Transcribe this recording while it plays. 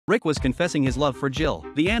Rick was confessing his love for Jill.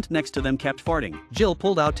 The ant next to them kept farting. Jill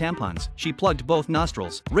pulled out tampons. She plugged both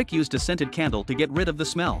nostrils. Rick used a scented candle to get rid of the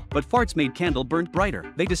smell, but farts made candle burnt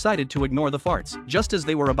brighter. They decided to ignore the farts. Just as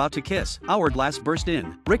they were about to kiss, Hourglass burst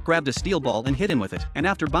in. Rick grabbed a steel ball and hit him with it, and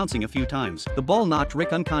after bouncing a few times, the ball knocked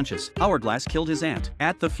Rick unconscious. Hourglass killed his aunt.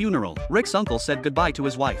 At the funeral, Rick's uncle said goodbye to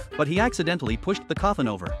his wife, but he accidentally pushed the coffin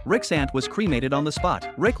over. Rick's aunt was cremated on the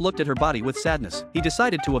spot. Rick looked at her body with sadness. He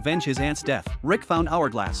decided to avenge his aunt's death. Rick found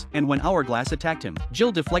Hourglass, and when Hourglass attacked him,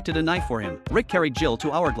 Jill deflected a knife for him. Rick carried Jill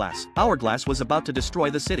to Hourglass. Hourglass was about to destroy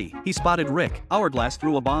the city. He spotted Rick. Hourglass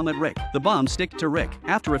threw a bomb at Rick. The bomb sticked to Rick.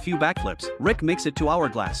 After a few backflips, Rick makes it to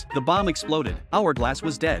Hourglass. The bomb exploded. Hourglass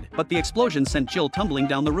was dead, but the explosion sent Jill tumbling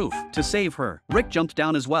down the roof. To save her, Rick jumped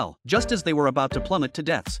down as well. Just as they were about to plummet to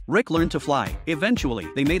deaths, Rick learned to fly. Eventually,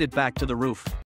 they made it back to the roof.